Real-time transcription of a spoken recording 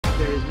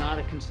There is not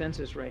a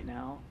consensus right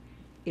now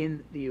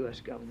in the U.S.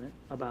 government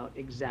about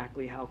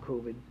exactly how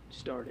COVID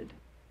started.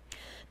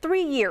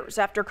 3 years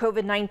after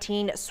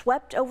COVID-19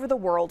 swept over the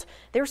world,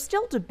 there's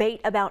still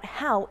debate about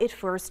how it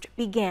first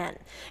began.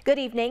 Good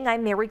evening,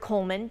 I'm Mary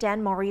Coleman.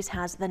 Dan Maries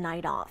has the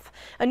night off.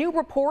 A new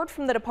report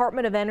from the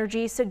Department of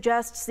Energy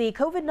suggests the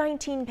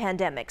COVID-19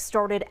 pandemic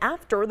started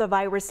after the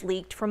virus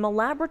leaked from a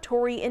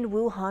laboratory in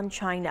Wuhan,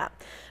 China.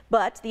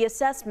 But the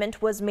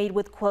assessment was made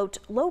with, quote,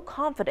 low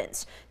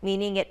confidence,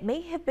 meaning it may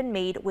have been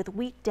made with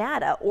weak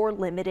data or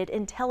limited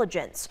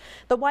intelligence.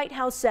 The White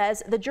House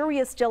says the jury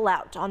is still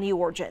out on the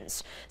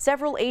origins.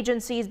 Several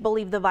agencies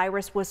believe the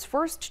virus was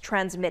first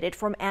transmitted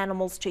from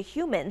animals to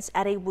humans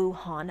at a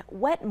Wuhan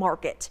wet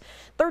market.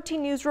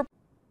 13 News reports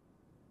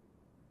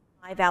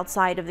live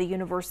outside of the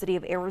University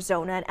of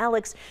Arizona. And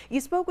Alex,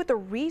 you spoke with a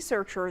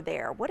researcher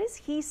there. What is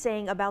he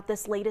saying about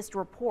this latest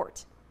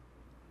report?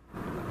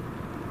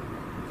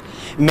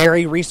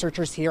 Mary,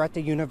 researchers here at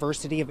the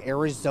University of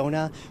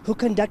Arizona who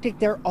conducted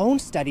their own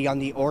study on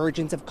the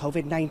origins of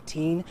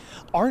COVID-19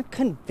 aren't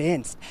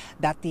convinced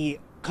that the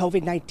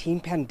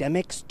COVID-19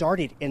 pandemic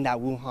started in that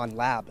Wuhan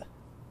lab.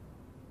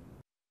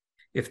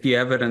 If the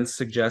evidence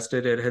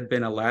suggested it had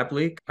been a lab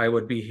leak, I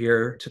would be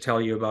here to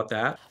tell you about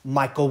that.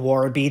 Michael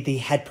Worobey, the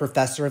head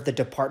professor of the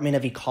Department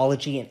of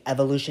Ecology and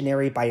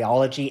Evolutionary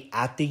Biology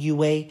at the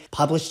UA,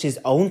 published his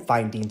own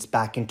findings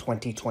back in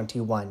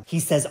 2021.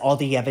 He says all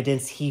the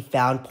evidence he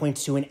found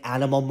points to an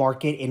animal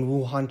market in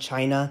Wuhan,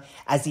 China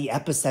as the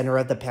epicenter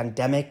of the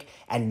pandemic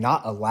and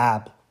not a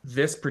lab.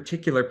 This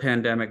particular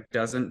pandemic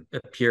doesn't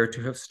appear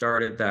to have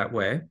started that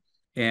way.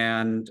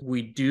 And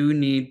we do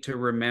need to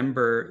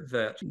remember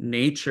that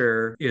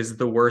nature is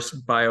the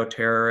worst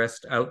bioterrorist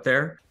out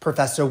there.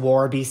 Professor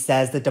Worobey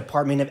says the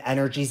Department of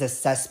Energy's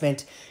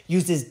assessment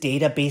uses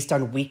data based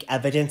on weak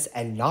evidence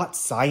and not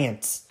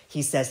science.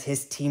 He says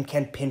his team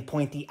can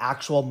pinpoint the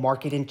actual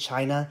market in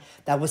China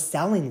that was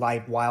selling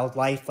live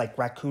wildlife like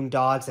raccoon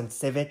dogs and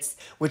civets,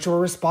 which were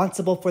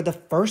responsible for the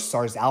first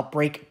SARS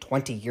outbreak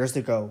 20 years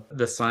ago.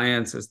 The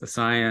science is the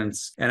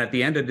science. And at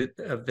the end of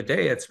the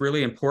day, it's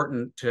really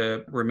important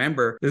to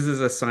remember this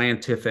is a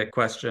scientific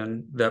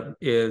question that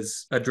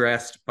is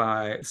addressed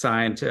by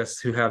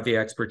scientists who have the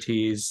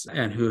expertise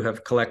and who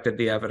have collected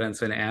the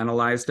evidence and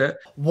analyzed it.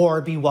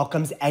 Worobey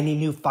welcomes any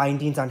new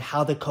findings on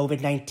how the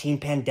COVID-19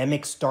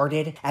 pandemic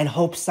started and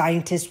hopes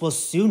scientists will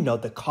soon know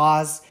the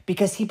cause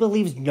because he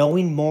believes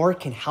knowing more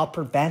can help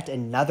prevent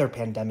another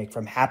pandemic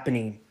from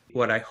happening.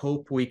 What I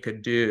hope we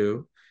could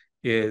do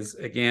is,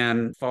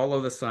 again,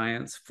 follow the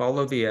science,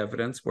 follow the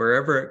evidence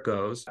wherever it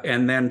goes,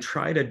 and then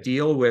try to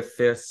deal with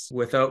this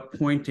without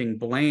pointing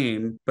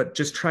blame, but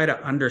just try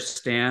to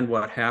understand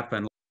what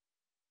happened.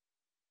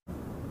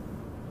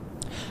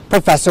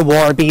 Professor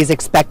Worobey is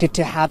expected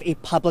to have a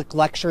public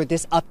lecture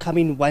this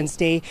upcoming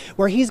Wednesday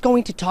where he's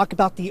going to talk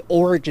about the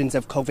origins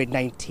of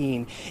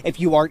COVID-19. If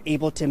you aren't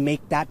able to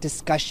make that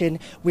discussion,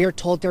 we are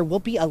told there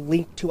will be a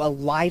link to a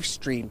live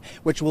stream,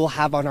 which we'll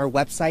have on our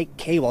website,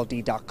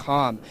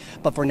 KOLD.com.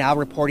 But for now,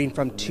 reporting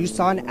from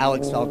Tucson,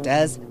 Alex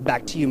Valdez,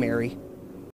 back to you, Mary.